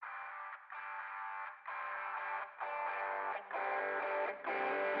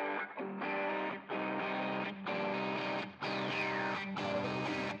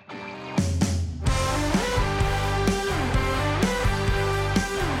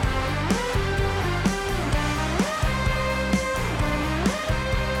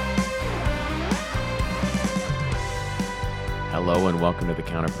and welcome to the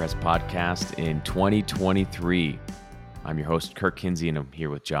Counter Press podcast in 2023. I'm your host, Kirk Kinsey, and I'm here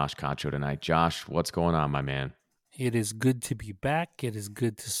with Josh Cacho tonight. Josh, what's going on, my man? It is good to be back. It is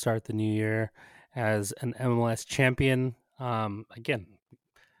good to start the new year as an MLS champion. Again,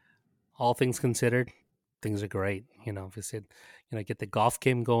 all things considered, things are great. Obviously, get the golf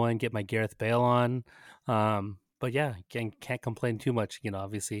game going, get my Gareth Bale on. But yeah, can't complain too much.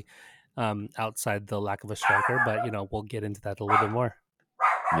 Obviously, outside the lack of a striker, but we'll get into that a little bit more.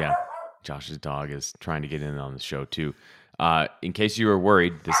 Yeah, Josh's dog is trying to get in on the show too. In case you were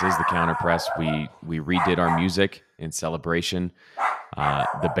worried, this is the Counter Press. We redid our music in celebration.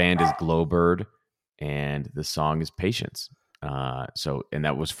 The band is Glowbird, and the song is Patience. And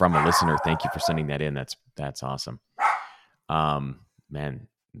that was from a listener. Thank you for sending that in. That's awesome. Man,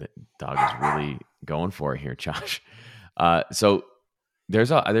 the dog is really going for it here, Josh. So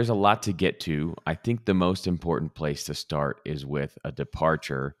there's a lot to get to. I think the most important place to start is with a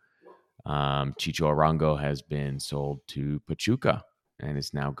departure. Chicho Arango has been sold to Pachuca and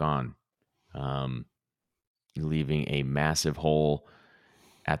is now gone, leaving a massive hole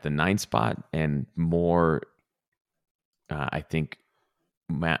at the 9th spot and more. I think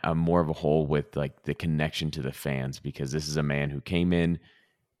more of a hole with like the connection to the fans, because this is a man who came in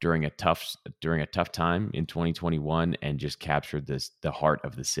during a tough time in 2021 and just captured the heart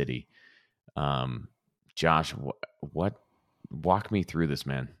of the city. Josh, what walk me through this,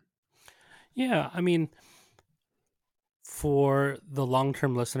 man? Yeah, I mean, for the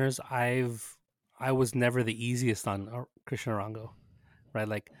long-term listeners, I was never the easiest on Christian Arango, right?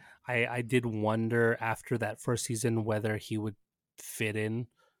 Like I did wonder after that first season whether he would fit in,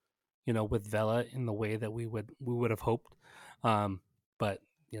 with Vela in the way that we would have hoped. But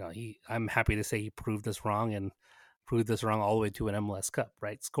I'm happy to say he proved us wrong, and proved us wrong all the way to an MLS Cup,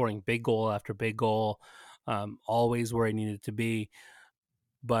 right? Scoring big goal after big goal, always where he needed to be.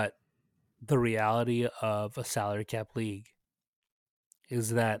 But the reality of a salary cap league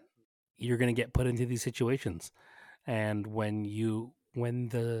is that you're going to get put into these situations. And when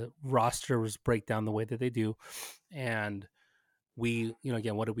the rosters break down the way that they do, and we,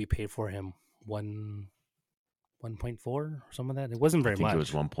 again, what did we pay for him? 1.4 or some of that. It wasn't very much. I think it was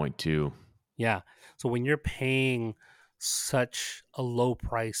 1.2. Yeah. So when you're paying such a low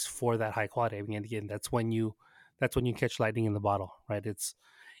price for that high quality, I mean, again, that's when you catch lightning in the bottle, right?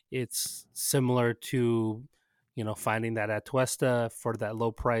 It's similar to, finding that Atuesta for that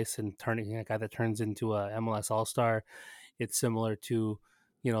low price and turning a guy that turns into a MLS All-Star. It's similar to,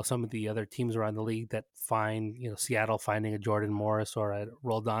 some of the other teams around the league that find, Seattle finding a Jordan Morris or a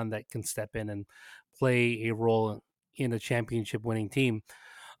Roldan that can step in and play a role in a championship winning team.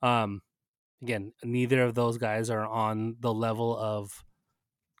 Again, neither of those guys are on the level of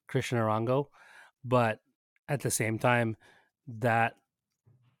Christian Arango, but at the same time, that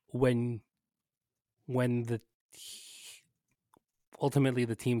when ultimately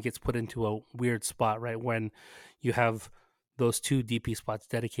the team gets put into a weird spot, right? When you have those two DP spots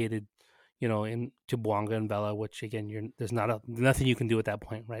dedicated, in to Bouanga and Vela, which again, there's nothing you can do at that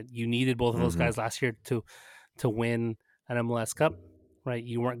point, right? You needed both of those guys last year to win an MLS Cup, right?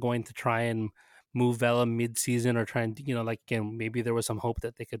 You weren't going to try and move Vela mid-season or try and, again, maybe there was some hope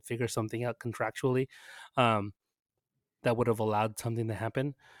that they could figure something out contractually that would have allowed something to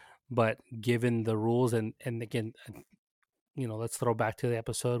happen. But given the rules and again, let's throw back to the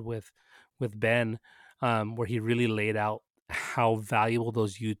episode with Ben, where he really laid out how valuable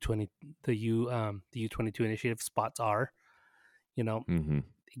those U22 initiative spots are.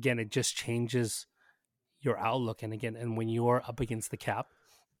 Again, it just changes your outlook. And again, and when you're up against the cap,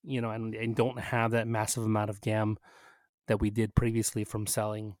 and don't have that massive amount of GAM that we did previously from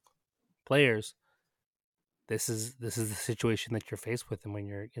selling players, this is the situation that you're faced with, and when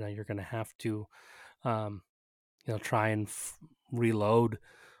you're going to have to try and reload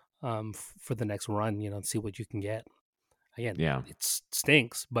for the next run, and see what you can get. Again, yeah, it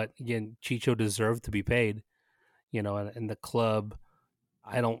stinks, but again, Chicho deserved to be paid, and the club,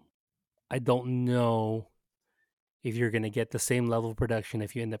 I don't know if you're going to get the same level of production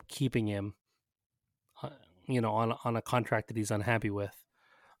if you end up keeping him, on a contract that he's unhappy with,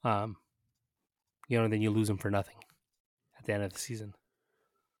 and then you lose him for nothing at the end of the season.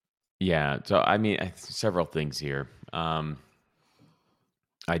 Yeah. So, I mean, several things here. I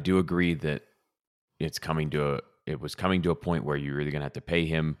do agree that it was coming to a point where you're either going to have to pay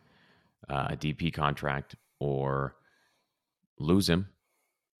him a DP contract or lose him.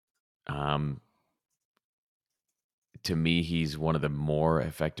 To me, he's one of the more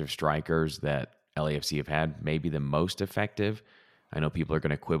effective strikers that LAFC have had, maybe the most effective. I know people are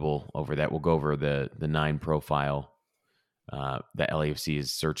going to quibble over that. We'll go over the 9 profile that LAFC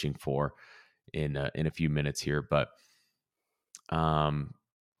is searching for in a few minutes here. But um,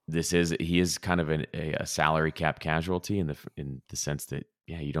 he is kind of a salary cap casualty in the sense that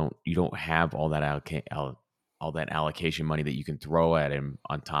you don't have all that all that allocation money that you can throw at him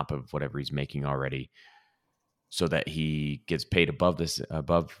on top of whatever he's making already, so that he gets paid above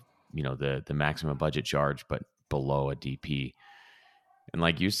the maximum budget charge, but below a DP. And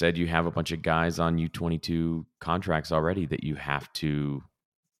like you said, you have a bunch of guys on U22 contracts already that you have to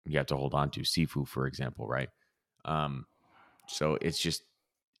hold on to. Sifu, for example, right? Um, so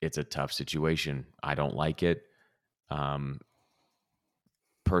it's a tough situation. I don't like it. Um,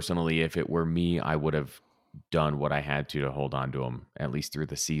 Personally, if it were me, I would have done what I had to hold on to him at least through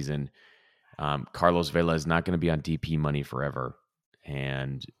the season. Carlos Vela is not going to be on DP money forever.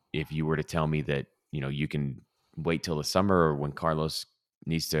 And if you were to tell me that, you can wait till the summer or when Carlos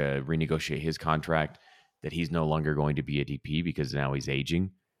needs to renegotiate his contract, that he's no longer going to be a DP because now he's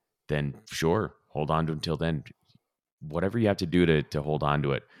aging, then sure, hold on to him till then. Whatever you have to do to hold on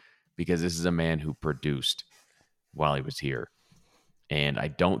to it, because this is a man who produced while he was here. And I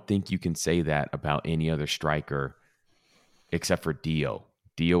don't think you can say that about any other striker except for Dio.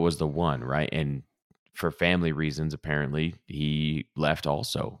 Dio was the one, right? And for family reasons, apparently, he left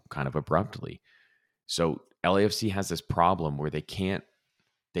also kind of abruptly. So LAFC has this problem where they can't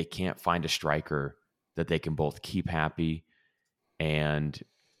find a striker that they can both keep happy and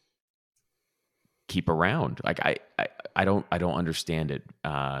keep around. Like I don't understand it.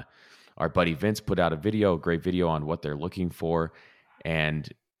 Our buddy Vince put out a great video on what they're looking for, and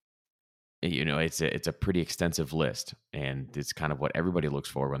it's a pretty extensive list, and it's kind of what everybody looks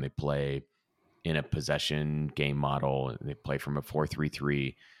for when they play in a possession game model. They play from a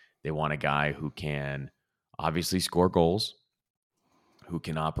 4-3-3. They want a guy who can obviously score goals, who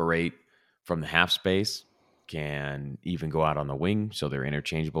can operate from the half space, can even go out on the wing, so they're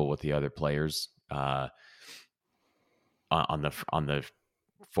interchangeable with the other players on the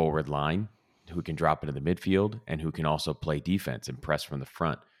forward line, who can drop into the midfield and who can also play defense and press from the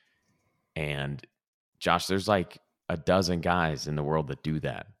front. And Josh, there's like a dozen guys in the world that do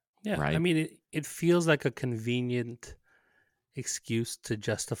that. Yeah, Right? I mean, it feels like a convenient excuse to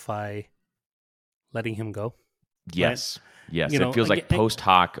justify letting him go, right? Yes. Yes. It feels like Again, post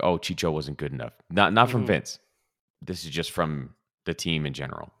hoc, oh, Chicho wasn't good enough. Not from mhm, Vince. This is just from the team in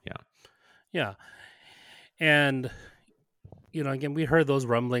general. Yeah. yeah, and again, we heard those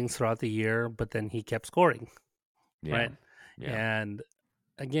rumblings throughout the year, but then he kept scoring, Yeah. right? Yeah. And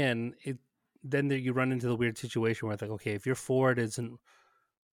again, you run into the weird situation where it's like, okay, if your forward isn't,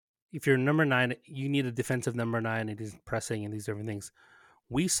 if you're number 9, you need a defensive number 9, and he's pressing and these different things.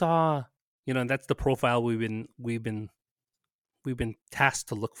 We saw, and that's the profile we've been tasked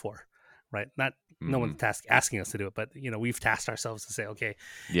to look for, right? Not no Mm-hmm. one's asking us to do it, but we've tasked ourselves to say, okay,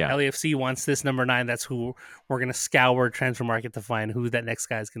 Yeah. LAFC wants this number 9. That's who we're going to scour transfer market to find who that next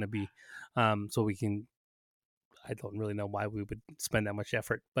guy is going to be, so we can. I don't really know why we would spend that much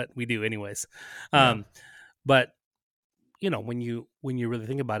effort, but we do anyways. Yeah. But when you really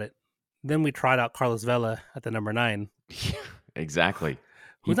think about it, then we tried out Carlos Vela at the number 9, Exactly. He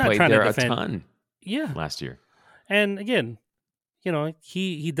who's not played trying to there a defend. ton Yeah, last year. and again,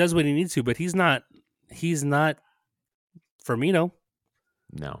 he does what he needs to, but he's not Firmino,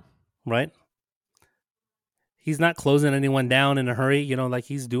 No. right? He's not closing anyone down in a hurry. Like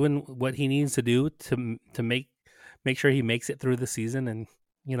he's doing what he needs to do to make sure he makes it through the season and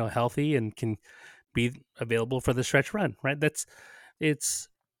healthy and can be available for the stretch run. Right? It's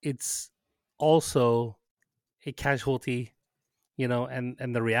also a casualty,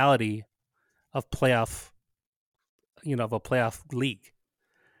 and the reality of of a playoff league,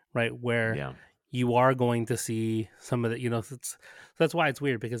 right? Where Yeah. you are going to see some of the, that's why it's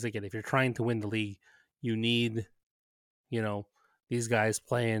weird, because again, if you're trying to win the league, you need, these guys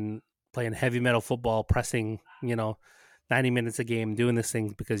playing heavy metal football, pressing, 90 minutes a game, doing this thing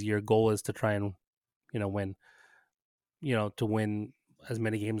because your goal is to try and, win, to win as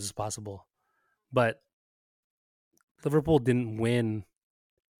many games as possible. But Liverpool didn't win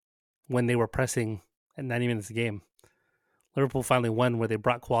when they were pressing at 90 minutes a game. Liverpool finally won where they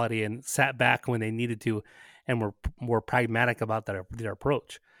brought quality and sat back when they needed to, and were more pragmatic about their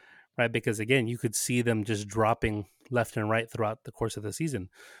approach, right? Because again, you could see them just dropping left and right throughout the course of the season.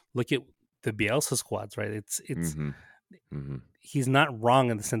 Look at the Bielsa squads, right? It's Mm-hmm. Mm-hmm. he's not wrong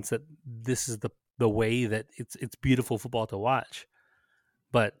in the sense that this is the way that it's beautiful football to watch,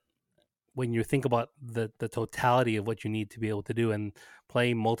 but when you think about the totality of what you need to be able to do and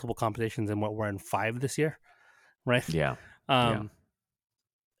play multiple competitions, and what we're in 5 this year, right? Yeah. Yeah. Um,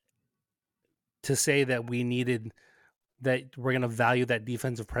 to say that we needed that we're going to value that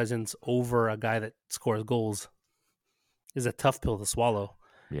defensive presence over a guy that scores goals is a tough pill to swallow,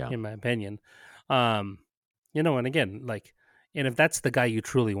 Yeah. in my opinion. And again, and if that's the guy you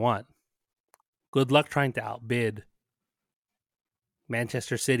truly want, good luck trying to outbid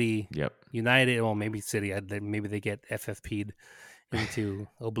Manchester City, Yep. United. Well, maybe City. Maybe they get FFP'd into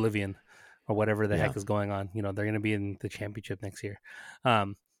oblivion or whatever the Yeah. heck is going on. They're going to be in the championship next year.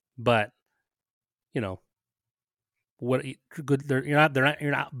 But what good? You're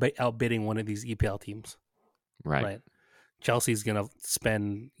not outbidding one of these EPL teams, Right. right? Chelsea's gonna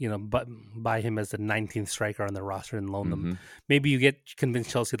spend, but buy him as the 19th striker on the roster and loan them. Mm-hmm. Maybe you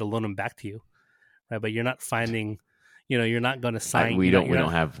convince Chelsea to loan him back to you, right? But you're not finding, you're not going to sign. We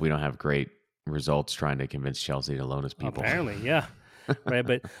don't have great results trying to convince Chelsea to loan us people. Apparently, yeah, right.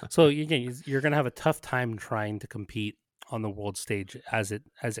 But so again, you're going to have a tough time trying to compete on the world stage as it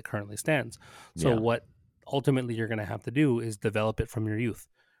currently stands. So Yeah. what ultimately you're going to have to do is develop it from your youth,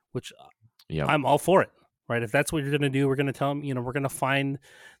 which Yep. I'm all for it. Right. If that's what you're going to do, we're going to tell them, we're going to find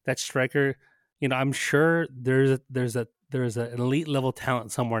that striker. I'm sure there's an elite level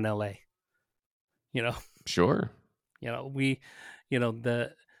talent somewhere in LA. Sure. The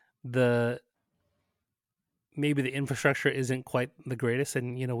maybe the infrastructure isn't quite the greatest,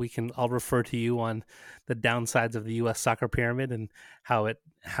 and I'll refer to you on the downsides of the U.S. soccer pyramid and how it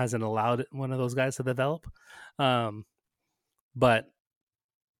hasn't allowed one of those guys to develop. But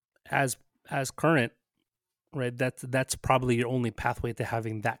as current, right, that's probably your only pathway to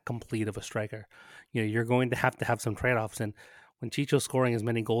having that complete of a striker. You're going to have some trade-offs, and when Chicho's scoring as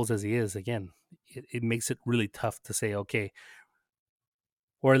many goals as he is, again, it makes it really tough to say, okay,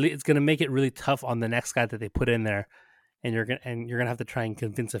 or at least it's going to make it really tough on the next guy that they put in there, and you're gonna have to try and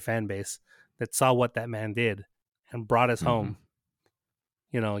convince a fan base that saw what that man did and brought us home.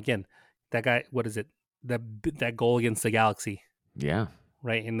 Again, that guy, what is it? That goal against the Galaxy, Yeah.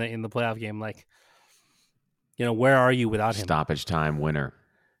 right, in the playoff game, where are you without him? Stoppage time winner.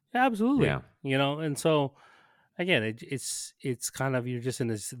 Yeah, absolutely. Yeah. And so again, it's kind of, you're just in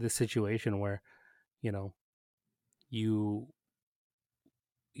this situation where you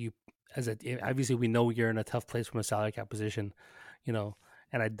obviously we know you're in a tough place from a salary cap position, and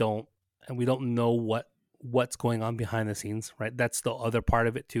we don't know what's going on behind the scenes, right? That's the other part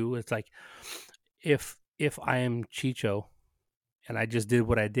of it too. It's like, if I am Chicho and I just did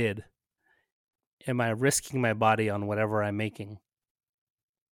what I did, am I risking my body on whatever I'm making,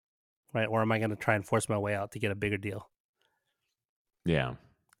 right? Or am I going to try and force my way out to get a bigger deal? Yeah.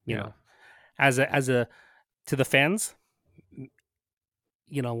 As a to the fans,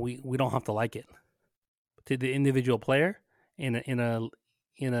 we don't have to like it. To the individual player in a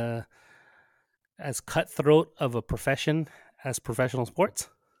as cutthroat of a profession as professional sports,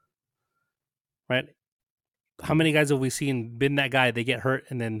 right? How many guys have we seen been that guy? They get hurt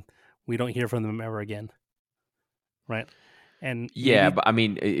and then we don't hear from them ever again, right? And but I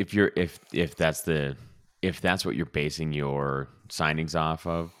mean, if that's what you're basing your signings off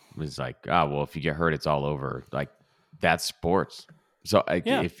of, it's like, well, if you get hurt, it's all over. Like, that's sports. So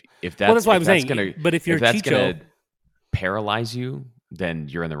if that's why I'm saying. But if that's Chicho, gonna paralyze you, then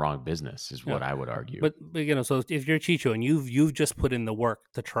you're in the wrong business, is what I would argue. But so if you're Chicho and you've just put in the work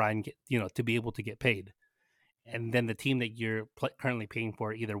to try and get, to be able to get paid, and then the team that you're currently paying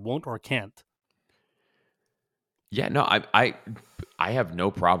for either won't or can't. Yeah, no, I have no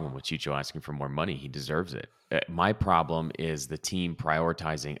problem with Chicho asking for more money. He deserves it. My problem is the team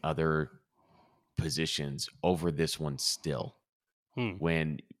prioritizing other positions over this one still.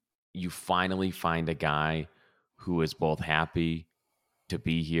 When you finally find a guy who is both happy to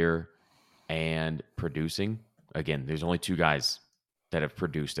be here and producing. Again, there's only two guys that have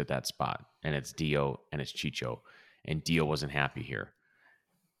produced at that spot, and it's Dio and it's Chicho. And Dio wasn't happy here,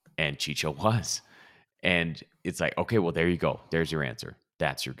 and Chicho was. And it's like, okay, well, there you go. There's your answer.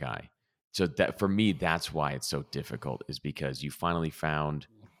 That's your guy. So that, for me, that's why it's so difficult, is because you finally found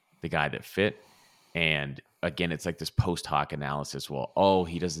the guy that fit. And again, it's like this post hoc analysis. Well,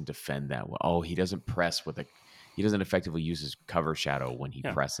 he doesn't defend that well. Oh, he doesn't press he doesn't effectively use his cover shadow when he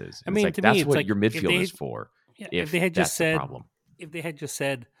presses. And to that's me, what your midfield is for. If they had just said, the problem. If they had just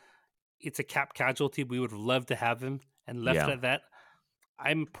said it's a cap casualty, we would have loved to have him and left it at that.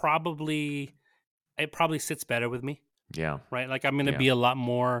 It probably sits better with me. Yeah. Right. Like, I'm going to be a lot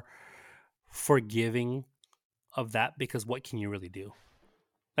more forgiving of that, because what can you really do?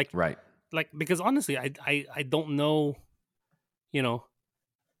 Right. Because honestly, I don't know,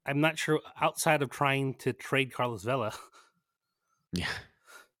 I'm not sure, outside of trying to trade Carlos Vela. Yeah.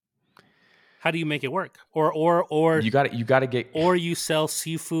 How do you make it work? Or you got to get, or you sell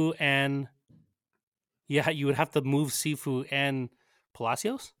Sifu and Yeah, you would have to move Sifu and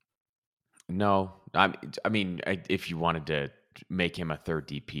Palacios. No, if you wanted to make him a third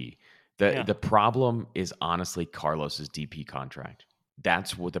DP, the Yeah, the problem is honestly Carlos's DP contract.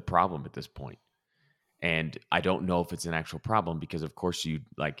 That's what the problem at this point. And I don't know if it's an actual problem because, of course, you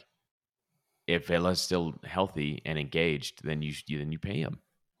like if Vela's still healthy and engaged, then you pay him.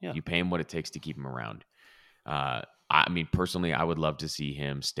 yeah, You pay him what it takes to keep him around. I mean, personally, I would love to see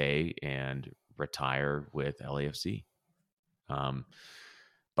him stay and retire with LAFC. Um,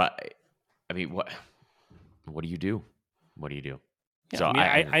 but I mean, what do you do? What do you do? yeah. I So mean, I,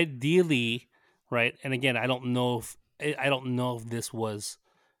 I I ideally, right. And again, I don't know if this was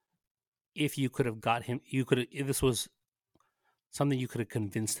if you could have got him. You could have. If this was something you could have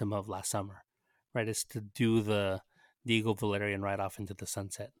convinced him of last summer, right? Is to do the Diego Valerian right off into the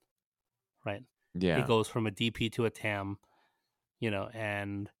sunset, right? He yeah, goes from a DP to a TAM,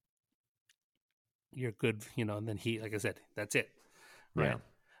 and you're good, and then he, like I said, that's it, yeah. right?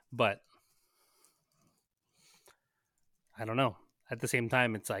 But I don't know. At the same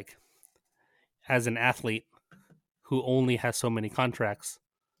time, it's like, as an athlete who only has so many contracts,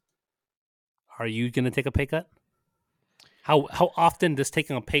 are you going to take a pay cut? How often does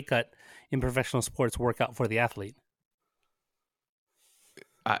taking a pay cut in professional sports work out for the athlete?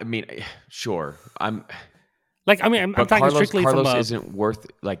 I mean, sure. Like, I mean, I'm But talking Carlos strictly from Carlos a isn't worth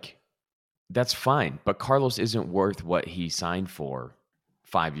like that's fine. But Carlos isn't worth what he signed for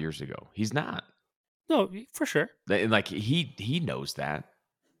 5 years ago. He's not. no, for sure. And like he knows that,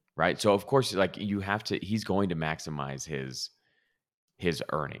 right? So of course, like you have to. He's going to maximize his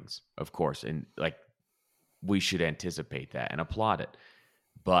earnings, of course, and like we should anticipate that and applaud it.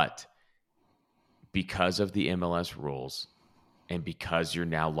 But because of the MLS rules, and because you're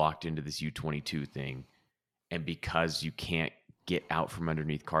now locked into this U22 thing, and because you can't get out from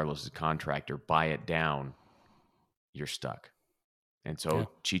underneath Carlos's contract or buy it down, you're stuck. And Yeah. so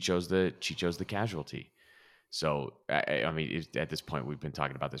Chicho's the casualty. So I mean, at this point, we've been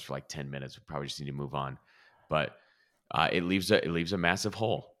talking about this for like 10 minutes. We probably just need to move on. But it leaves a massive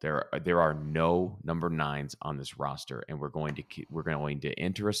hole. There are no number nines on this roster, and we're going to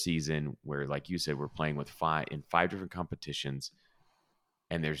enter a season where, like you said, we're playing with five different competitions,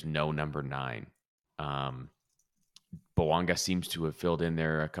 and there's no number nine. Um, Boanga seems to have filled in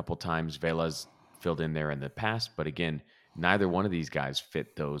there a couple times. Vela's filled in there in the past, but again, neither one of these guys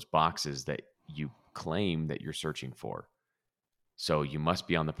fit those boxes that you claim that you're searching for. So you must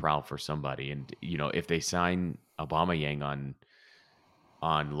be on the prowl for somebody. And if they sign Obama Yang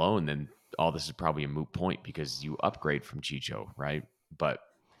on loan, then all this is probably a moot point because you upgrade from Chicho, right? But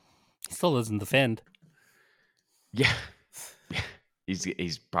He still doesn't defend. yeah,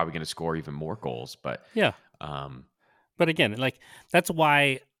 he's probably going to score even more goals. But Yeah. um, But again, like, that's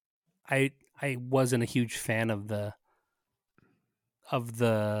why I wasn't a huge fan of the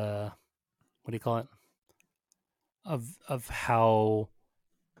what do you call it? Of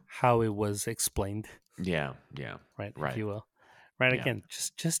how it was explained, yeah, yeah, right? If right, you will. Right, yeah. again,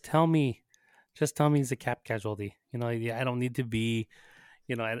 just tell me he's a cap casualty. Yeah, I don't need to be,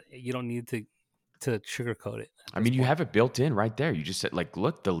 you don't need to sugarcoat it at I this mean, you point. have it built in right there. You just said, like,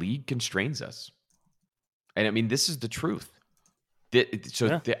 look, the league constrains us. And I mean, this is the truth.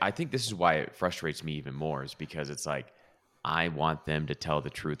 Yeah. I think this is why it frustrates me even more is because it's like, I want them to tell the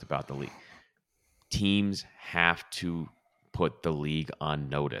truth about the league. Teams have to put the league on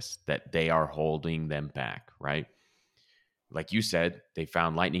notice that they are holding them back, right? Like you said, they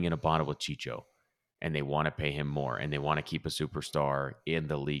found lightning in a bottle with Chicho and they want to pay him more and they want to keep a superstar in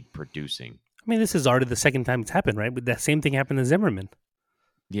the league producing. I mean, this is already the second time it's happened, right? But that same thing happened to Zimmerman.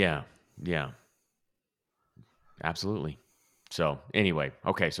 Yeah. Yeah. Absolutely. So anyway,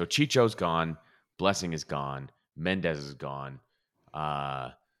 okay. So Chicho's gone. Blessing is gone. Mendez is gone. Uh,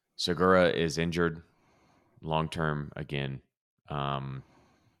 Segura is injured long term again. Um,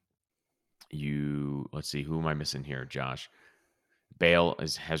 let's see, who am I missing here? Josh Bale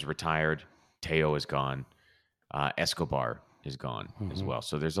has retired. Teo is gone. Escobar is gone as Mm-hmm. well.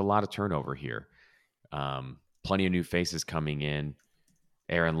 So there's a lot of turnover here. Plenty of new faces coming in.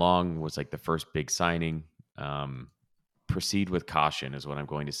 Aaron Long was like the first big signing. Proceed with caution is what I'm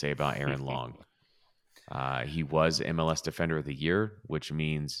going to say about Aaron Long. He was MLS Defender of the Year, which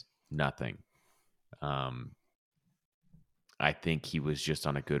means nothing. Um, I think he was just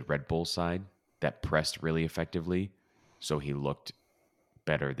on a good Red Bull side that pressed really effectively, so he looked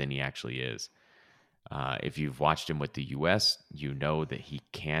better than he actually is. If you've watched him with the U.S., you know that he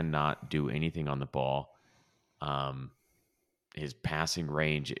cannot do anything on the ball. His passing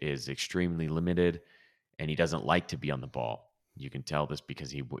range is extremely limited, and he doesn't like to be on the ball. You can tell this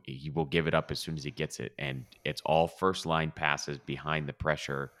because he will give it up as soon as he gets it, and it's all first line passes behind the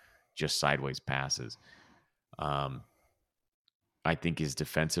pressure, just sideways passes. Um, I think his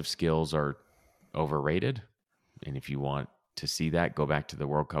defensive skills are overrated, and if you want to see that, go back to the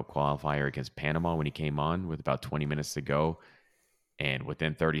World Cup qualifier against Panama when he came on with about 20 minutes to go, and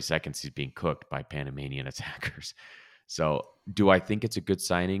within 30 seconds he's being cooked by Panamanian attackers. So, do I think it's a good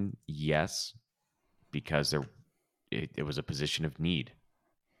signing? Yes, because it was a position of need.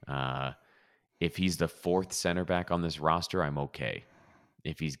 Uh, if he's the fourth center back on this roster, I'm okay.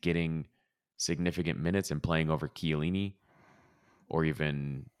 If he's getting significant minutes and playing over Chiellini or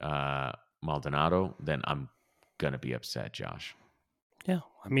even Maldonado, then I'm gonna be upset, Josh. Yeah,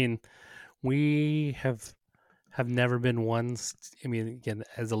 I mean, we have never been ones. I mean, again,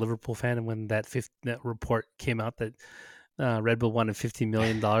 as a Liverpool fan, and when that report came out that Red Bull wanted $15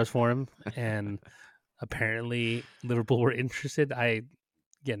 million for him, and apparently Liverpool were interested.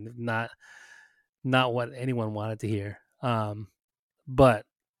 Again, not what anyone wanted to hear. But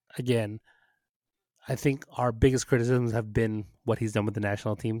again, I think our biggest criticisms have been what he's done with the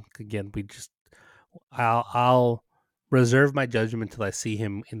national team. Again, I'll reserve my judgment until I see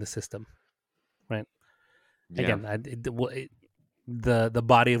him in the system. Right. Yeah, Again, the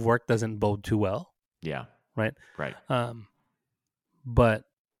body of work doesn't bode too well. yeah, Right. right. But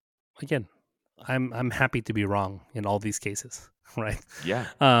again, I'm happy to be wrong in all these cases. Right. Yeah,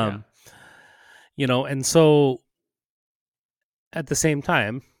 yeah. Um, and so at the same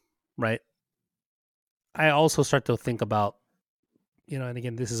time, right, I also start to think about, and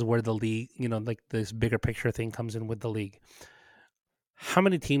again, this is where the league, like this bigger picture thing comes in with the league. How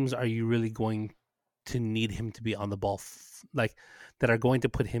many teams are you really going to need him to be on the ball, like that are going to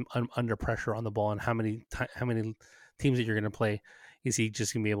put him under pressure on the ball, and how many teams that you're going to play is he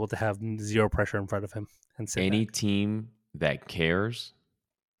just going to be able to have zero pressure in front of him and sit Any back? team that cares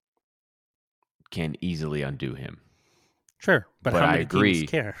can easily undo him. Sure, but But how I many teams agree.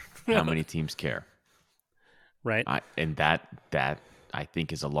 care? How many teams care? Right. And that I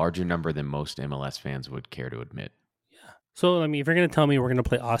think is a larger number than most MLS fans would care to admit. Yeah. So I mean, if you're going to tell me we're going to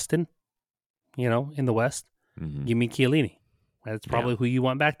play Austin, in the West, Mm-hmm. give me Chiellini. That's Yeah. probably who you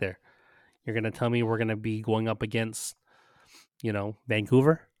want back there. You're going to tell me we're going to be going up against,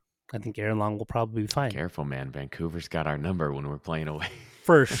 Vancouver. I think Aaron Long will probably be fine. Careful, man. Vancouver's got our number when we're playing away.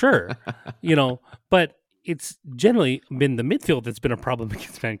 For sure. But it's generally been the midfield that's been a problem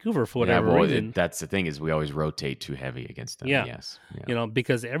against Vancouver for whatever reason. That's the thing is we always rotate too heavy against them. Yeah. Yes. Yeah.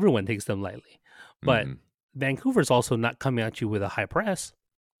 Because everyone takes them lightly. But Vancouver's also not coming at you with a high press.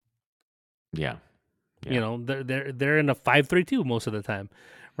 Yeah. They're in a 5-3-2 most of the time,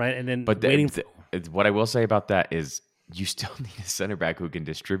 right? And then what I will say about that is you still need a center back who can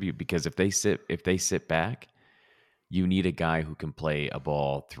distribute because if they sit back, you need a guy who can play a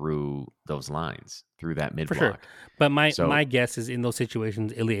ball through those lines, through that mid block. For sure. But my guess is in those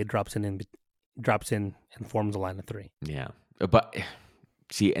situations, Ilya drops in and forms a line of three. Yeah, but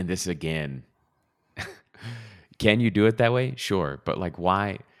see, and this again, can you do it that way? Sure, but like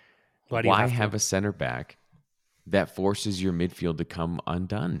why? Why have a center back that forces your midfield to come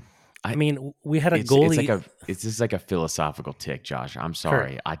undone? I mean, we had a goalie. It's just like a philosophical tick, Josh. I'm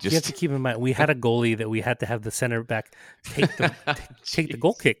sorry. You have to keep in mind we had a goalie that we had to have the center back take the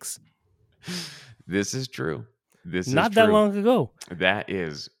goal kicks. This is true. Not that long ago. That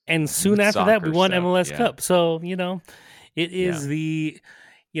is, and soon after that, we won MLS Cup. So it is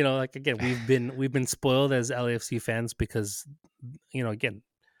like again we've been spoiled as LAFC fans because again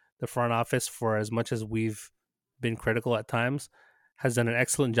the front office, for as much as we've been critical at times, has done an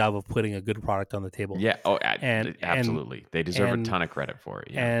excellent job of putting a good product on the table. Yeah. Oh, absolutely. They deserve a ton of credit for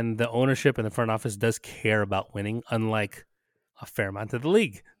it. Yeah. And the ownership and the front office does care about winning, unlike a fair amount of the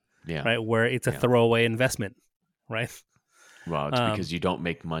league. Yeah. Right. Where it's a throwaway investment. Right. Well, it's because you don't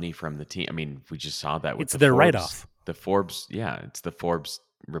make money from the team. I mean, we just saw that with it's their write-off. The Forbes. Yeah. It's the Forbes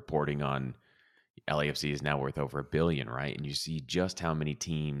reporting on LAFC is now worth over $1 billion. Right. And you see just how many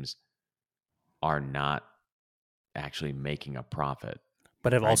teams are not actually making a profit,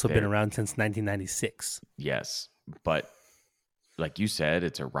 but have also been around since 1996. Yes, but like you said,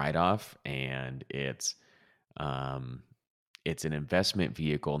 it's a write-off, and it's an investment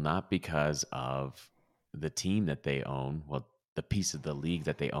vehicle, not because of the team that they own, well, the piece of the league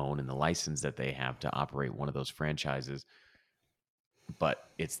that they own and the license that they have to operate one of those franchises, but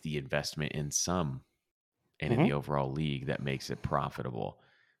it's the investment in and in the overall league that makes it profitable.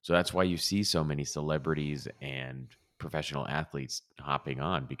 So that's why you see so many celebrities and professional athletes hopping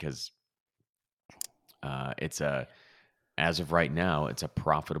on because as of right now, it's a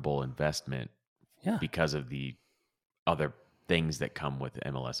profitable investment because of the other things that come with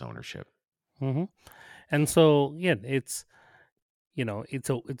MLS ownership. Hmm. And so, yeah, it's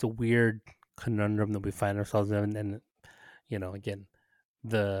it's a weird conundrum that we find ourselves in, and again,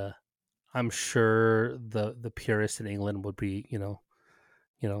 the I'm sure the purists in England would be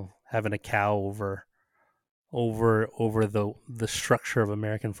having a cow over the structure of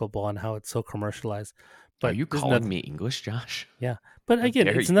American football and how it's so commercialized. Are But you there's calling nothing. me English, Josh? Yeah, but How again,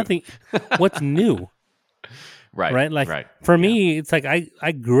 dare it's you? nothing. What's new, Right, right? Like right. for Yeah. me, it's like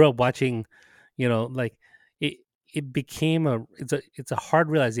I grew up watching, like it it became it's a hard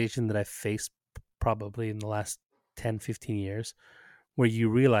realization that I faced probably in the last 10, 15 years, where you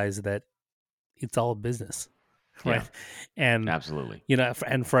realize that it's all business, Yeah. right? And Absolutely.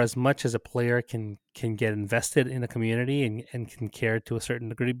 and for as much as a player can get invested in a community and can care to a certain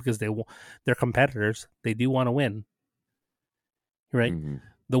degree because they're competitors, they do want to win, right? Hmm.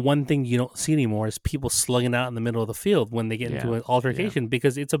 The one thing you don't see anymore is people slugging out in the middle of the field when they get into Yeah. an Yeah. altercation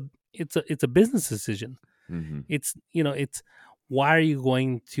because it's a business decision. Hmm. It's why are you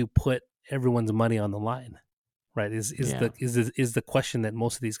going to put everyone's money on the line, right? Yeah. Is the question that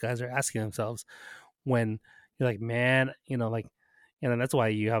most of these guys are asking themselves when you're like, man, that's why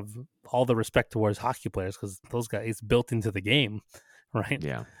you have all the respect towards hockey players because those guys, it's built into the game, right?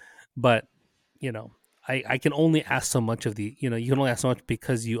 Yeah. But you know, I can only ask so much of you can only ask so much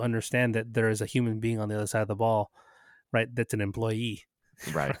because you understand that there is a human being on the other side of the ball, right? That's an employee,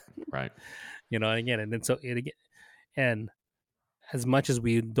 Right. Right. and again, and then so it again, and as much as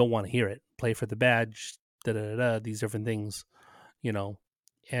we don't want to hear it, play for the badge, da da da, these different things, you know,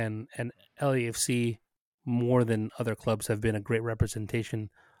 and LAFC more than other clubs have been a great representation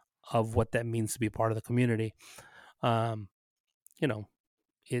of what that means to be part of the community. Um, you know,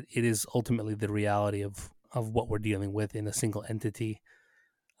 it is ultimately the reality of what we're dealing with in a single entity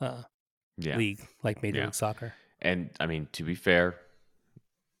uh, Yeah. league like Major Yeah. League Soccer. And I mean, to be fair,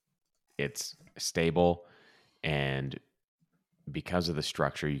 it's stable, and because of the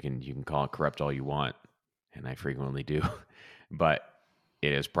structure, you can call it corrupt all you want, and I frequently do, but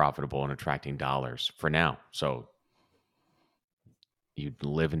it is profitable and attracting dollars for now. So you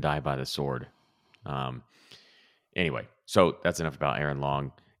live and die by the sword. Um, anyway, so that's enough about Aaron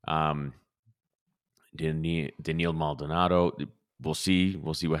Long. Daniil Maldonado. We'll see.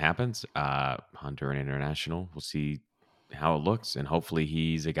 We'll see what happens. Honduran International. We'll see how it looks, and hopefully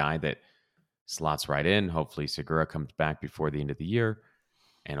he's a guy that slots right in. Hopefully Segura comes back before the end of the year,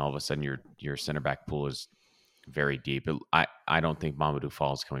 and all of a sudden your center back pool is very deep. I don't think Mamadou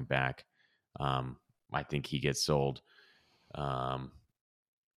Fall is coming back. Um, I think he gets sold. Um,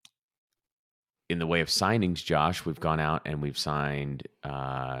 in the way of signings, Josh, we've gone out and we've signed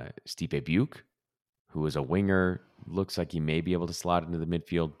Stipe Buke, who is a winger. Looks like he may be able to slot into the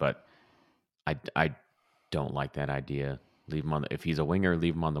midfield, but I don't like that idea. Leave him on if he's a winger,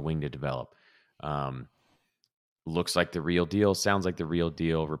 leave him on the wing to develop. Um, looks like the real deal. Sounds like the real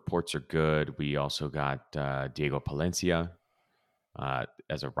deal. Reports are good. We also got Diego Palencia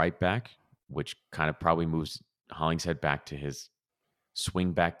as a right back, which kind of probably moves Hollingshead back to his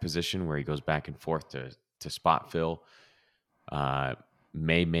swing back position where he goes back and forth to spot fill. Uh,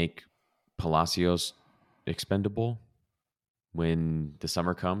 may make Palacios expendable when the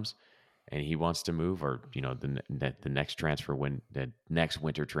summer comes and he wants to move, or the next the next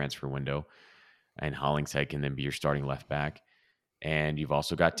winter transfer window, and Hollingshead can then be your starting left back. And you've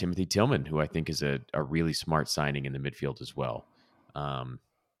also got Timothy Tillman, who I think is a really smart signing in the midfield as well. Um,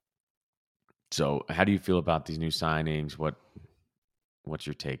 so, how do you feel about these new signings? What's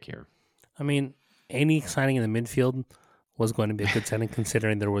your take here? I mean, any signing in the midfield was going to be a good signing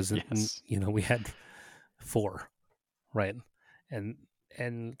considering there was, Yes. we had four, right?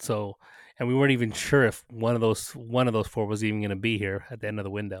 And so we weren't even sure if one of those four was even going to be here at the end of the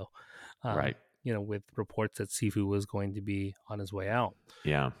window. Right. With reports that Sifu was going to be on his way out.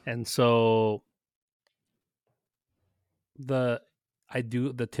 Yeah. And so the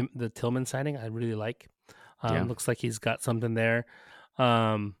Tillman signing I really like. Yeah. Looks like he's got something there.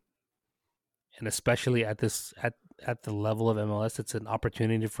 And especially at the level of MLS, it's an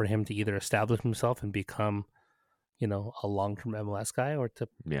opportunity for him to either establish himself and become, a long-term MLS guy, or to,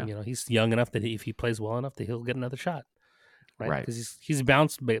 Yeah. he's young enough that if he plays well enough that he'll get another shot, right? Right. Because he's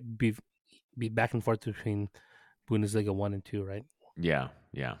bounced be back and forth between Bundesliga 1 and 2, right? Yeah.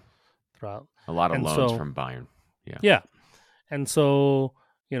 Yeah. Throughout. A lot of And loans so, from Bayern. Yeah. yeah. And so,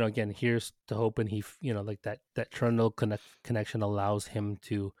 again, here's to hoping like that Trundle connection allows him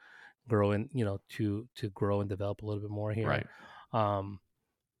to grow and, to grow and develop a little bit more here. Right. Um,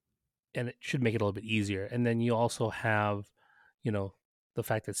 and it should make it a little bit easier. And then you also have, the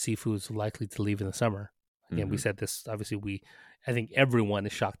fact that Sifu is likely to leave in the summer. Again, we Mm-hmm. said this. Obviously, I think everyone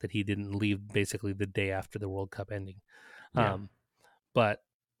is shocked that he didn't leave basically the day after the World Cup ending. Yeah. Um, but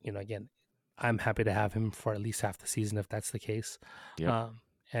again, I'm happy to have him for at least half the season if that's the case. Yep. Um,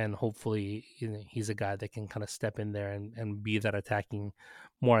 and hopefully, he's a guy that can kind of step in there and be that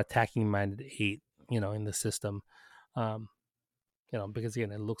more attacking minded eight, in the system. Um, because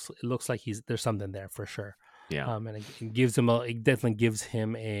again, it looks like there's something there for sure. Yeah. And it definitely gives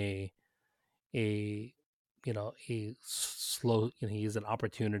him a a slow, he has an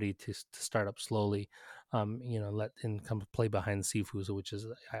opportunity to start up slowly, let him come play behind Sifu, which is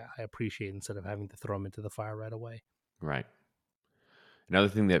I appreciate, instead of having to throw him into the fire right away. Right. Another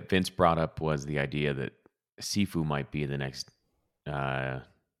thing that Vince brought up was the idea that Sifu might be the next uh,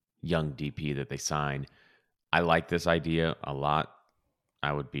 young DP that they sign. I like this idea a lot.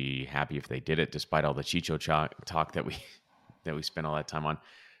 I would be happy if they did it, despite all the Chicho talk that we that we spent all that time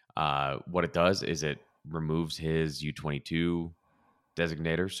on. What it does is it removes his U22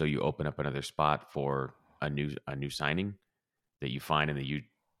 designator, so you open up another spot for a new signing that you find in the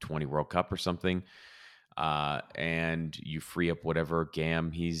U20 World Cup or something, and you free up whatever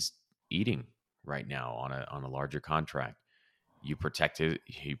gam he's eating right now on a larger contract. You protect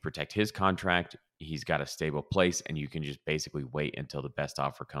his contract. He's got a stable place, and you can just basically wait until the best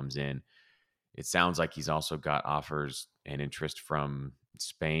offer comes in. It sounds like he's also got offers and interest from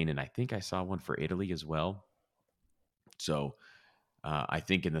Spain, and I think I saw one for Italy as well. So I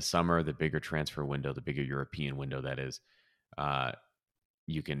think in the summer, the bigger transfer window, the bigger European window that is, uh,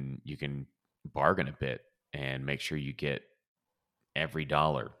 you can bargain a bit and make sure you get every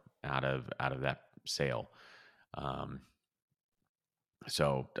dollar out of that sale. Um,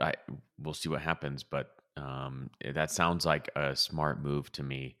 so we'll see what happens, but that sounds like a smart move to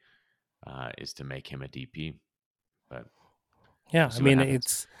me, is to make him a DP. But Yeah, we'll I see what mean,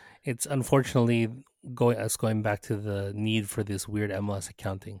 happens. it's unfortunately going back to the need for this weird MLS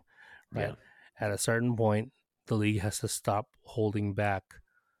accounting, Yeah, right? At a certain point, the league has to stop holding back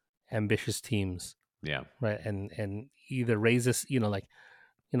ambitious teams, yeah, right? And either raise this, get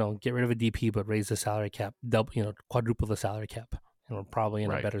rid of a DP, but raise the salary cap, double, quadruple the salary cap, and we're probably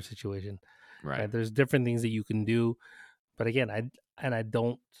in a right, better situation, right, right? There's different things that you can do, but again, I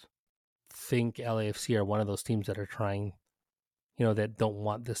don't think LAFC are one of those teams that are trying, that don't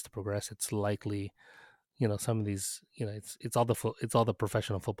want this to progress. It's likely, some of these, it's all the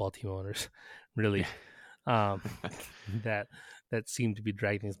professional football team owners, yeah, really, um, that seem to be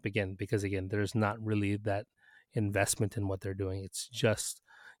dragging this again, because again, there's not really that investment in what they're doing. It's just,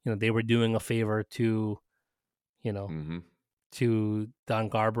 they were doing a favor to, you know, mm-hmm. to Don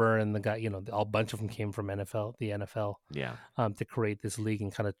Garber and the guy, a bunch of them came from the NFL, Yeah, to create this league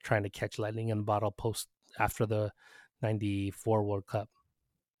and kind of trying to catch lightning in a bottle post after the 94 World Cup.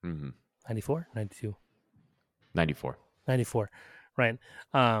 mm-hmm. 94, 92, 94. 94, right?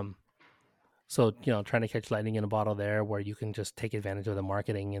 Um, so trying to catch lightning in a bottle there, where you can just take advantage of the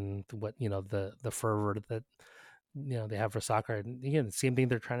marketing and what the fervor that they have for soccer. And again, the same thing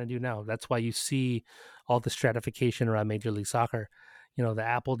they're trying to do now. That's why you see all the stratification around Major League Soccer. The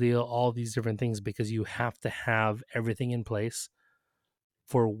Apple deal, all these different things, because you have to have everything in place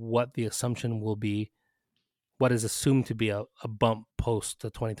for what the assumption will be, what is assumed to be a bump post the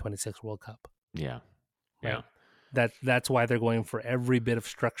 2026 World Cup, Yeah, yeah. right? That's why they're going for every bit of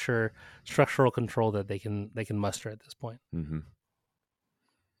structural control that they can muster at this point. Mm-hmm.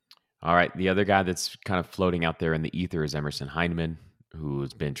 All right. The other guy that's kind of floating out there in the ether is Emerson Heineman,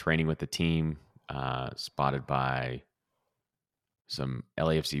 who's been training with the team, spotted by some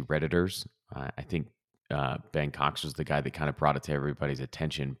LAFC Redditors. I think Ben Cox was the guy that kind of brought it to everybody's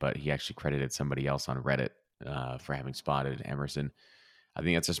attention, but he actually credited somebody else on Reddit for having spotted Emerson. I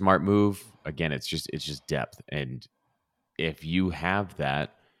think that's a smart move. Again, it's just depth, and if you have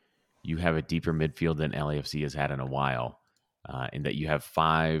that, you have a deeper midfield than LAFC has had in a while, in that you have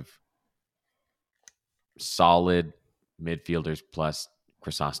five solid midfielders plus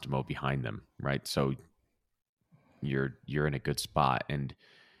Crisostomo behind them, right? So you're in a good spot. And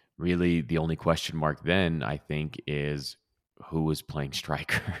really the only question mark then, I think, is who is playing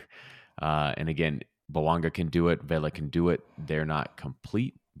striker. And again, Bawanga can do it, Vela can do it. They're not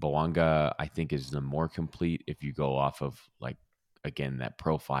complete. Bawanga, I think, is the more complete if you go off of, like, again, that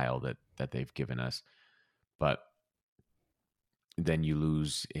profile that they've given us. But then you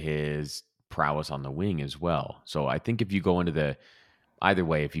lose his prowess on the wing as well. So I think if you go into the either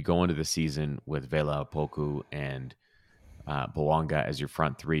way, if you go into the season with Vela, Poku, and Bawanga as your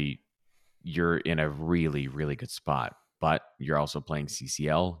front three, you're in a really, really good spot. But you're also playing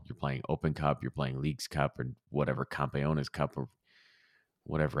CCL, you're playing Open Cup, you're playing Leagues Cup, and whatever Campeones Cup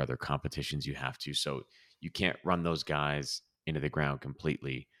whatever other competitions you have to. So you can't run those guys into the ground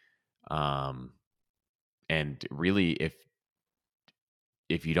completely. Um, and really,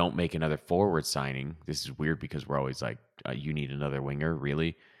 if you don't make another forward signing, this is weird because we're always like, you need another winger.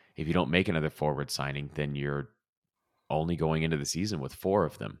 Really, if you don't make another forward signing, then you're only going into the season with four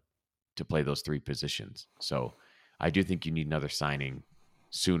of them to play those three positions. So I do think you need another signing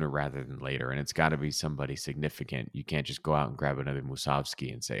sooner rather than later. And it's got to be somebody significant. You can't just go out and grab another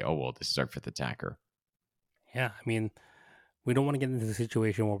Musovski and say, oh, well, this is our fifth attacker. Yeah, I mean, we don't want to get into the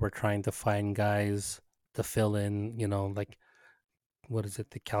situation where we're trying to find guys to fill in, like what is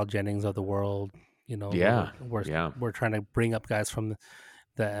it, the Cal Jennings of the world, where Yeah. we're Yeah. we're trying to bring up guys from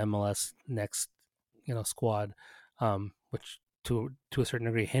the MLS next, squad, which to a certain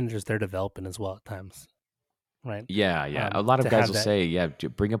degree hinders their development as well at times, right? Yeah. Yeah. A lot of To guys have will that, say, yeah,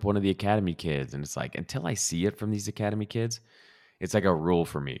 bring up one of the academy kids. And it's like, until I see it from these academy kids, it's like a rule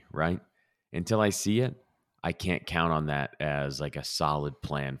for me, right? Until I see it, I can't count on that as like a solid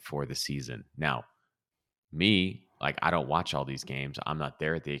plan for the season. Now, me, like I don't watch all these games. I'm not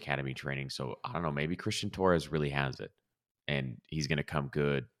there at the academy training, so I don't know. Maybe Christian Torres really has it, and he's going to come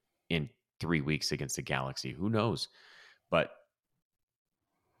good in 3 weeks against the Galaxy. Who knows? But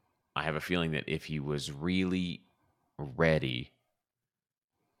I have a feeling that if he was really ready,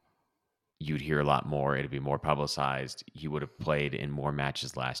 you'd hear a lot more. It'd be more publicized. He would have played in more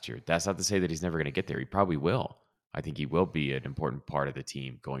matches last year. That's not to say that he's never going to get there. He probably will. I think he will be an important part of the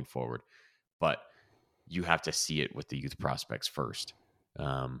team going forward. But you have to see it with the youth prospects first.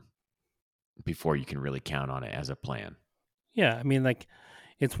 Um, before you can really count on it as a plan. yeah, I mean, like,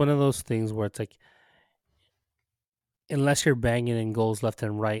 it's one of those things where it's like, unless you're banging in goals left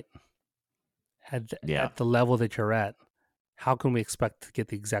and right Yeah. at the level that you're at, how can we expect to get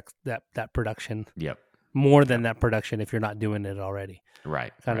the exact that production, Yep. more than Yep. that production, if you're not doing it already,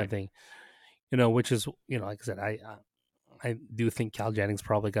 Right. kind of Right. thing? Which is, like I said, I do think Cal Jennings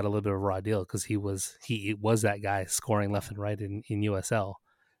probably got a little bit of a raw deal because he was that guy scoring left and right in USL,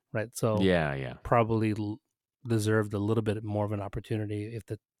 right? So Yeah. Yeah. probably deserved a little bit more of an opportunity if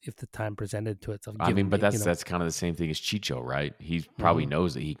the time presented to itself. I mean, Given but the that's kind of the same thing as Chicho, right? He probably hmm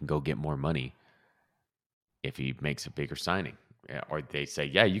knows that he can go get more money if he makes a bigger signing. Yeah, or they say,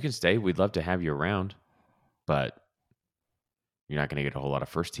 yeah, you can stay. We'd love to have you around, but you're not going to get a whole lot of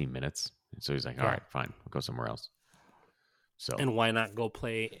first team minutes. And so he's like, all yeah, right, fine, we'll go somewhere else. So, and why not go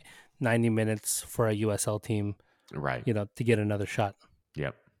play 90 minutes for a USL team, right. to get another shot,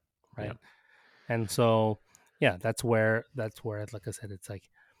 Yep. right? Yep. And so, yeah, that's where, like I said, it's like,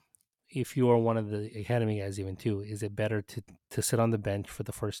 if you are one of the academy guys, even too, is it better to sit on the bench for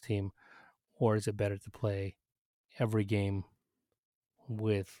the first team, or is it better to play every game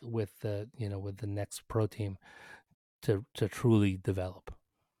with the next pro team to truly develop?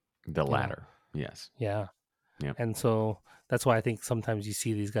 The You know, latter. Yes. yeah. Yep. And so that's why I think sometimes you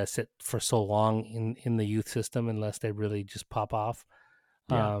see these guys sit for so long in the youth system unless they really just pop off.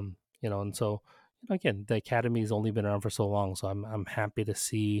 Yeah. And so, again, the academy's only been around for so long, so I'm happy to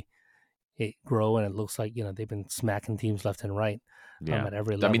see it grow, and it looks like they've been smacking teams left and right, Yeah. at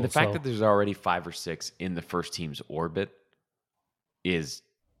every I mean, the level. fact that So, there's already 5 or 6 in the first team's orbit is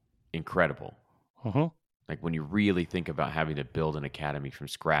incredible. mhm. Like when you really think about having to build an academy from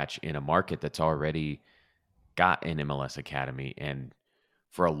scratch in a market that's already got an MLS academy and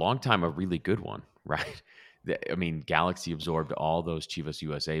for a long time a really good one, right? I mean, Galaxy absorbed all those Chivas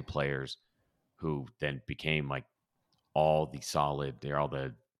USA players who then became like they're all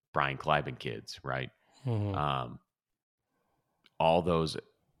the Brian Kleiben kids, right? Mhm. Um, all those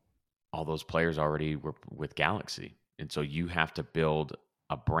players already were with Galaxy. And so you have to build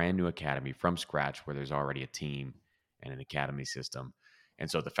a brand new academy from scratch where there's already a team and an academy system. And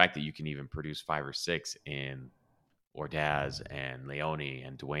so the fact that you can even produce 5 or 6 in Ordaz and Leone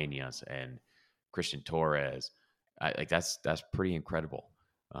and Duenas and Christian Torres, like that's pretty incredible.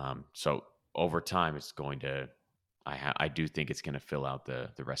 So over time, it's going to. I do think it's going to fill out the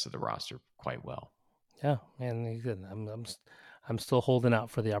rest of the roster quite well. Yeah, man, good. I'm still holding out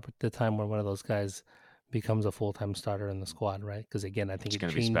for the time when one of those guys becomes a full time starter in the squad, right? Because again, I think It's it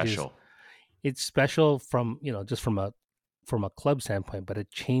going to be changes. special. It's special from just from a club standpoint, but it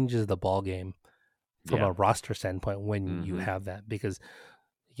changes the ball game from Yeah. a roster standpoint when you Hmm. have that, because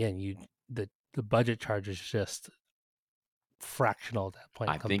again, the budget charge is just fractional at that point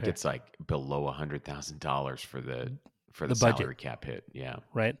I think compared it's like below $100,000 for the the budget, salary cap hit. Yeah.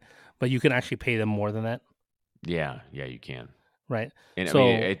 right? But you can actually pay them more than that, Yeah. Yeah. You can. right? And I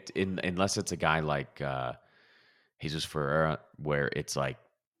mean, So unless it's a guy like Jesus Ferreira, where it's like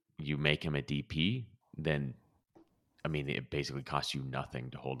you make him a DP, then I mean, it basically costs you nothing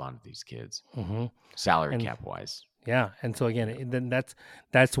to hold on to these kids, Hmm. salary And cap wise. yeah, and so again, Yeah. then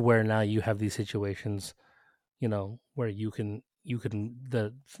that's where now you have these situations, where you can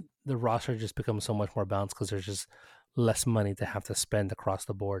the roster just becomes so much more balanced because there's just less money to have to spend across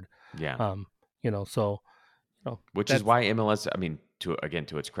the board. Yeah. Um, so Which is that's why MLS, I mean, to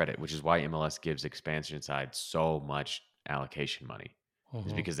its credit, which is why MLS gives expansion side so much allocation money,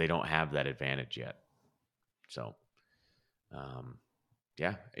 is mhm. because they don't have that advantage yet. So, um,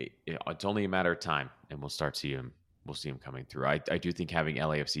 yeah, it's only a matter of time, and we'll start see him. We'll see him coming through. I do think having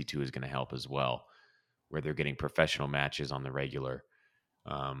LAFC two is going to help as well, where they're getting professional matches on the regular,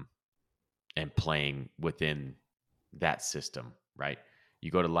 um, and playing within that system. Right,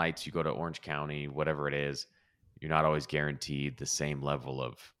 you go to Lights, you go to Orange County, whatever it is, you're not always guaranteed the same level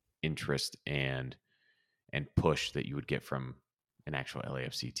of interest and push that you would get from an actual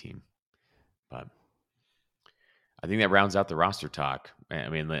LAFC team. But I think that rounds out the roster talk. I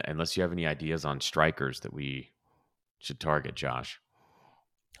mean, unless you have any ideas on strikers that we should target, Josh.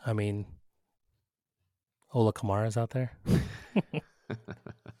 I mean, Ola Kamara's out there. He's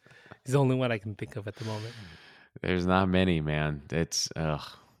the only one I can think of at the moment. There's not many, man. It's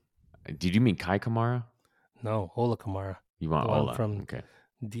Did you mean Kai Kamara? No, Ola Kamara, You the want one Ola? from Okay.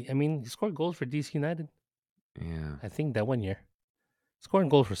 I mean, he scored goals for DC United. Yeah. I think that one year, scoring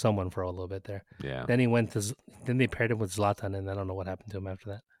goals for someone for a little bit there. Yeah. Then then they paired him with Zlatan, and I don't know what happened to him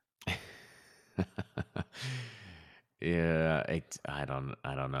after that. Yeah. I don't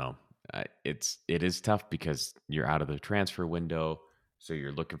know. It is tough because you're out of the transfer window, so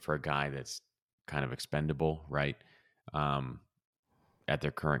you're looking for a guy that's kind of expendable, right? Um, at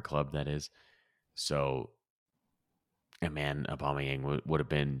their current club, that is. So, and man, Aubameyang would have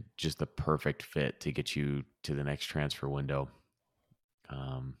been just the perfect fit to get you to the next transfer window.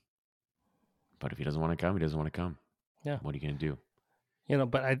 Um, but if he doesn't want to come, he doesn't want to come. Yeah, What are you going to do?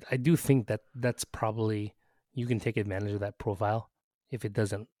 but I do think that that's probably you can take advantage of that profile if it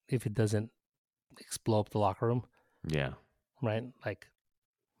doesn't explode up the locker room, Yeah. right? Like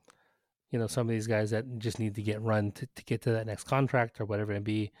some of these guys that just need to get run to get to that next contract or whatever it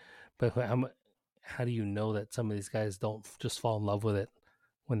be. But how do you know that some of these guys don't just fall in love with it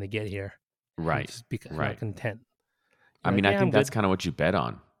when they get here and Right. just be Right. content? I You're like, mean, I yeah, I'm think that's good. kind of what you bet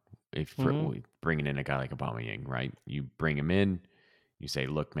on if for Hmm. bringing in a guy like Aubameyang, right? You bring him in, you say,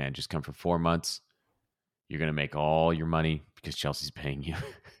 "Look, man, just come for 4 months. You're going to make all your money because Chelsea's paying you."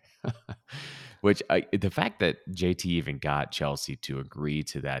 Which the fact that JT even got Chelsea to agree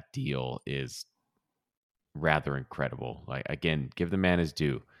to that deal is rather incredible. Like, again, give the man his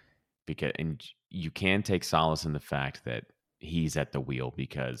due, because and you can take solace in the fact that he's at the wheel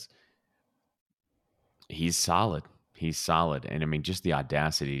because he's solid. He's solid. And I mean, just the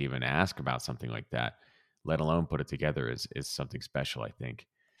audacity to even ask about something like that, let alone put it together, is something special, I think.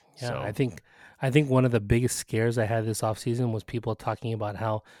 Yeah, I So, think I think one of the biggest scares I had this offseason was people talking about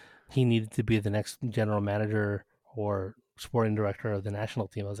how he needed to be the next general manager or sporting director of the national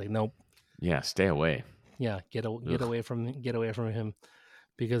team. I was like, nope. yeah, stay away. Yeah, get Ugh. away from him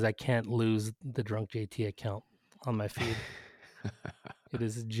because I can't lose the drunk JT account on my feed. It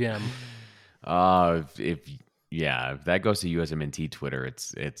is a gem. If yeah, if that goes to USMNT Twitter,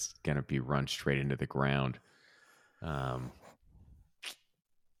 it's gonna be run straight into the ground. Um,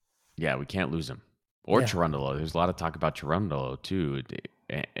 yeah, we can't lose him. Or Yeah, Chirundolo. There's a lot of talk about Chirundolo too.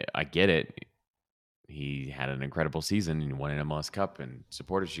 I get it. He had an incredible season and won an MLS Cup and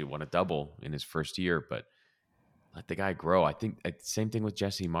supporters you won a double in his first year, but let the guy grow. I think same thing with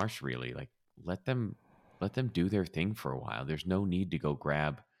Jesse Marsh. Really, like let them do their thing for a while. There's no need to go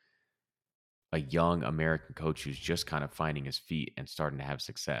grab a young American coach who's just kind of finding his feet and starting to have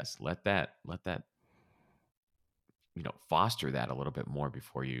success. Let that foster that a little bit more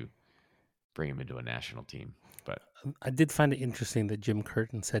before you bring him into a national team. But I did find it interesting that Jim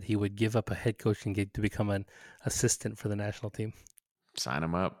Curtin said he would give up a head coaching gig to become an assistant for the national team. sign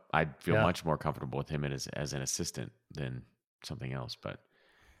him up. I'd feel Yeah, much more comfortable with him as an assistant than something else. But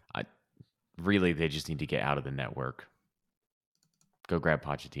I really they just need to get out of the network. Go grab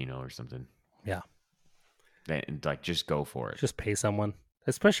Pochettino or something. yeah. And like just go for it. Just pay someone,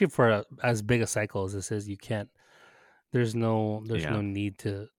 especially for as big a cycle as this is. You can't. There's no Yeah. need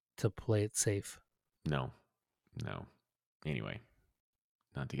to play it safe. No. No. Anyway,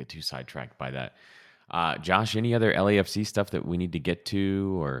 not to get too sidetracked by that. Josh, any other LAFC stuff that we need to get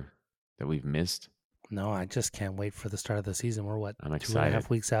to or that we've missed? No, I just can't wait for the start of the season. We're what, I'm two and a excited. half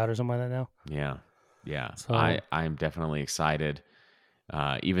weeks out or something like that now. Yeah. Yeah. So I'm definitely excited.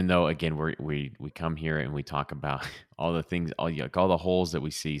 Even though again we come here and we talk about all the things, all the holes that we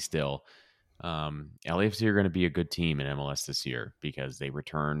see still. LAFC are going to be a good team in MLS this year because they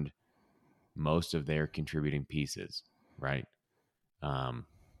returned most of their contributing pieces, right? Um,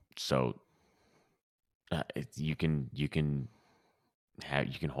 so you can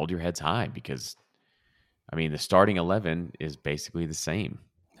hold your heads high because I mean the starting 11 is basically the same,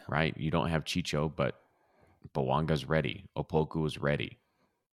 right? You don't have Chicho, but Bowanga's ready, Opoku is ready,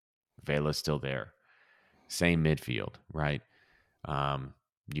 Vela's still there, same midfield, right? Um,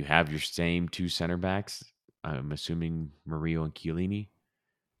 you have your same two center backs. I'm assuming Murillo and Chiellini.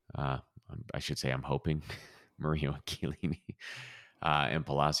 Uh, I should say I'm hoping Murillo and Chiellini, and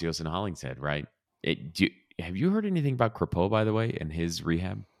Palacios and Hollingshead, right? Have you heard anything about Crepeau, by the way, and his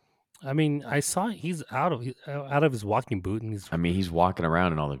rehab? I mean, I saw he's out of his walking boot, and he's I mean, he's walking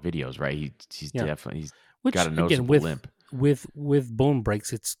around in all the videos, right? He's yeah. definitely he's got Which a again, noticeable limp. with bone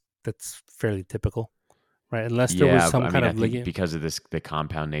breaks, that's fairly typical, right? Unless there was Yeah, some I kind mean, I of think ligament. because of the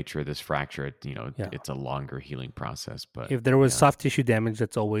compound nature of this fracture, Yeah. it's a longer healing process. But If there was yeah, soft tissue damage,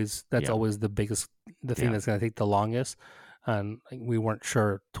 that's yeah, always the thing yeah, that's going to take the longest. And we weren't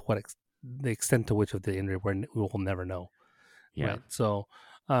sure to the extent to which of the injury we will never know, yeah, right? So,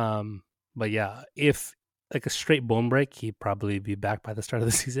 um, but yeah, if like a straight bone break, he'd probably be back by the start of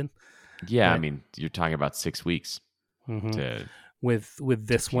the season, yeah. I right? mean, you're talking about 6 weeks hmm to With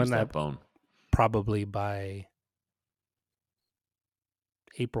this fuse one, I that bone. probably by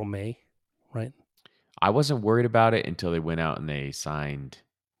April, May, right? I wasn't worried about it until they went out and they signed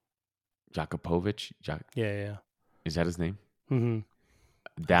Jakupovic. Yeah, yeah. Is that his name? Mm-hmm.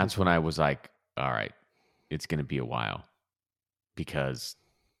 I think That's when so. I was like, all right, it's going to be a while because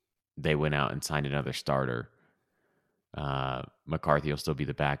they went out and signed another starter. McCarthy will still be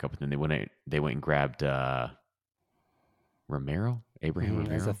the backup, but then they went and grabbed Abraham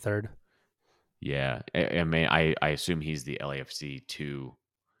As a Romero. third. Yeah, I mean, I assume he's the LAFC two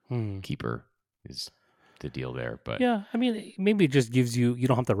Hmm. keeper is the deal there, but Yeah, I mean, maybe it just gives you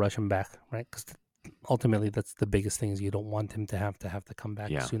don't have to rush him back, right? Because ultimately, that's the biggest thing is you don't want him to have to come back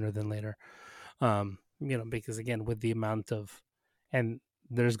yeah, sooner than later. Because again, with the amount of, and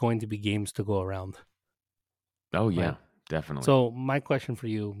there's going to be games to go around, oh right? yeah, definitely. So my question for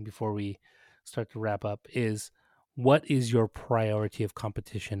you before we start to wrap up is, what is your priority of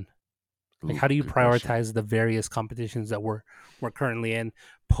competition? Like, Ooh, how do you good question. prioritize the various competitions that we're currently in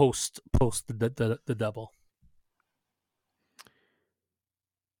post the double?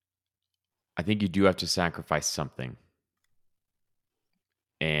 I think you do have to sacrifice something,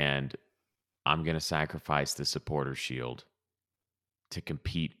 and I'm going to sacrifice the supporter shield to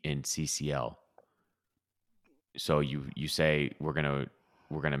compete in CCL. So you say we're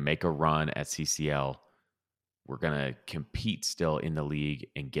gonna make a run at CCL. We're gonna compete still in the league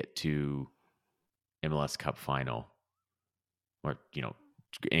and get to MLS Cup final, or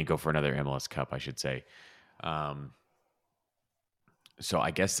and go for another MLS Cup, I should say. Um, so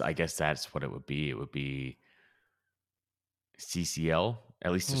I guess that's what it would be. It would be CCL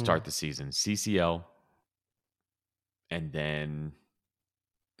at least to Hmm. start the season. CCL and then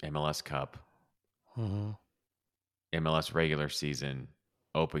MLS Cup, Mm-hmm. MLS regular season,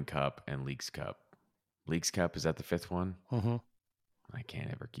 Open Cup, and Leagues Cup. Leagues Cup, is that the fifth one? Mm-hmm. I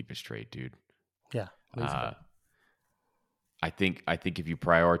can't ever keep it straight, dude. Yeah, Leagues Uh, Cup. I think if you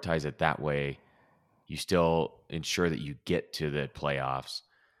prioritize it that way, you still ensure that you get to the playoffs,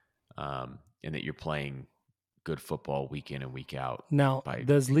 and that you're playing good football week in and week out. Now, By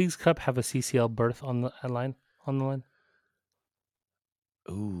does Leagues Cup have a CCL berth on the line?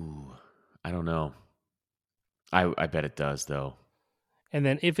 ooh, I don't know. I bet it does though. And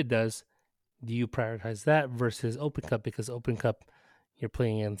then if it does, do you prioritize that versus Open Cup? Because Open Cup, you're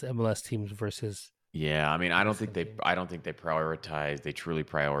playing against MLS teams versus Yeah, I mean, Mexican teams. I don't think they truly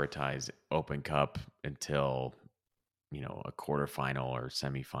prioritize Open Cup until a quarterfinal or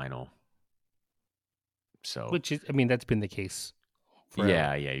semifinal. So Which is, I mean, that's been the case forever.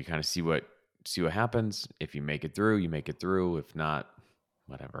 yeah, you kind of see what happens. If you make it through, you make it through. If not,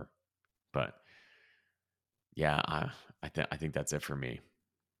 whatever. But yeah, I think that's it for me.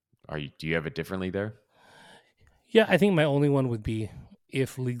 Do you have it differently there? Yeah, I think my only one would be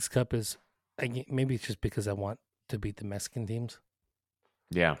if Leagues Cup is, maybe it's just because I want to beat the Mexican teams.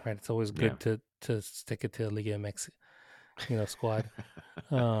 Yeah, Right, it's always yeah, good to stick it to the Liga MX, squad.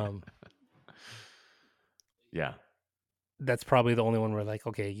 Um, yeah. that's probably the only one where like,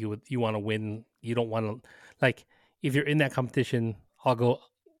 okay, you want to win. You don't want to like if you're in that competition, I'll go.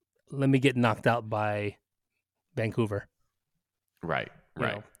 Let me get knocked out by Vancouver. Right, You right.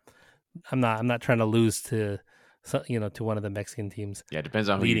 know, I'm not trying to lose to to one of the Mexican teams Yeah, it depends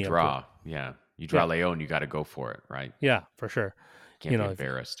on who you leading up to it. draw. Yeah, you draw Yeah, Leon, you got to go for it. Right, yeah, for sure. can't You be know, if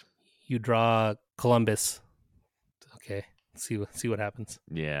embarrassed. you draw Columbus. Okay, see what happens.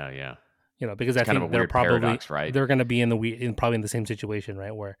 Yeah. Because It's I kind of a think they're weird probably paradox, right? they're going to be probably in the same situation,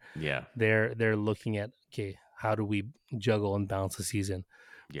 right? Where Yeah. they're looking at, okay, how do we juggle and balance the season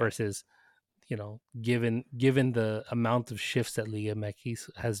Yeah. versus given the amount of shifts that Liga MX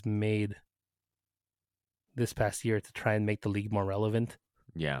has made this past year to try and make the league more relevant.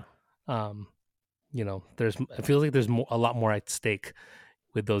 Yeah. Um, it feels like there's a lot more at stake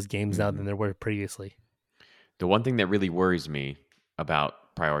with those games now than there were previously. The one thing that really worries me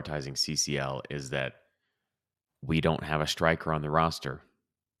about prioritizing CCL is that we don't have a striker on the roster.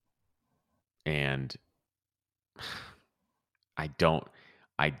 And I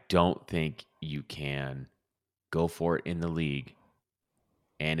don't think you can go for it in the league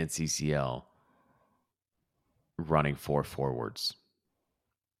and in CCL running 4 forwards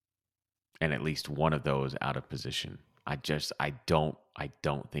and at least one of those out of position. I don't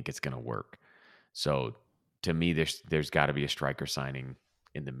think it's going to work. So to me, there's got to be a striker signing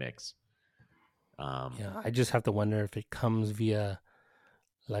in the mix. I just have to wonder if it comes via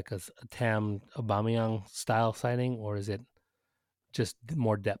like a Tam Aubameyang style signing, or is it just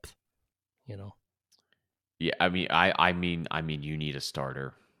more depth? Yeah, I mean, you need a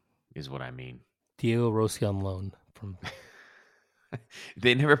starter, is what I mean. Diego Rossi on loan from.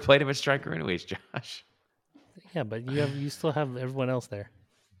 They never played him a striker, anyways, Josh. Yeah, but you still have everyone else there.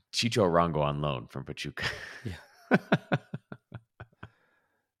 Chicho Arango on loan from Pachuca. Yeah.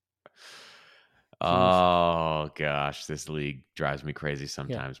 Oh gosh, this league drives me crazy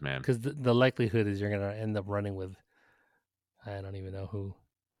sometimes, man. Because the likelihood is you're gonna end up running with, I don't even know who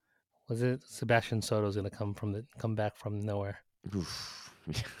was it. Sebastian Soto's gonna come back from nowhere.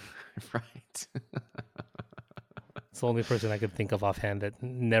 Right. It's the only person I could think of offhand that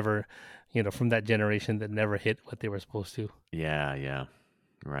never, from that generation that never hit what they were supposed to. Yeah.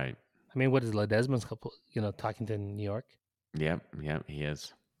 Right. I mean, what is Ledesma's couple? Talking to New York. Yep, he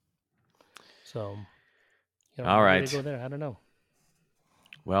is. So, all right, they go there. I don't know.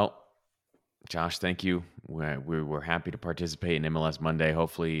 Well, Josh, thank you. We're happy to participate in MLS Monday.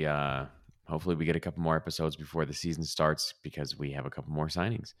 Hopefully we get a couple more episodes before the season starts because we have a couple more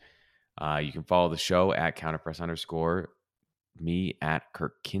signings. You can follow the show at @counterpress_, me at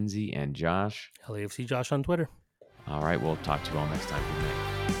Kirk Kinsey, and Josh. LAFC Josh on Twitter. All right, we'll talk to you all next time. Good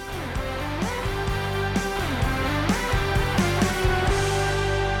night.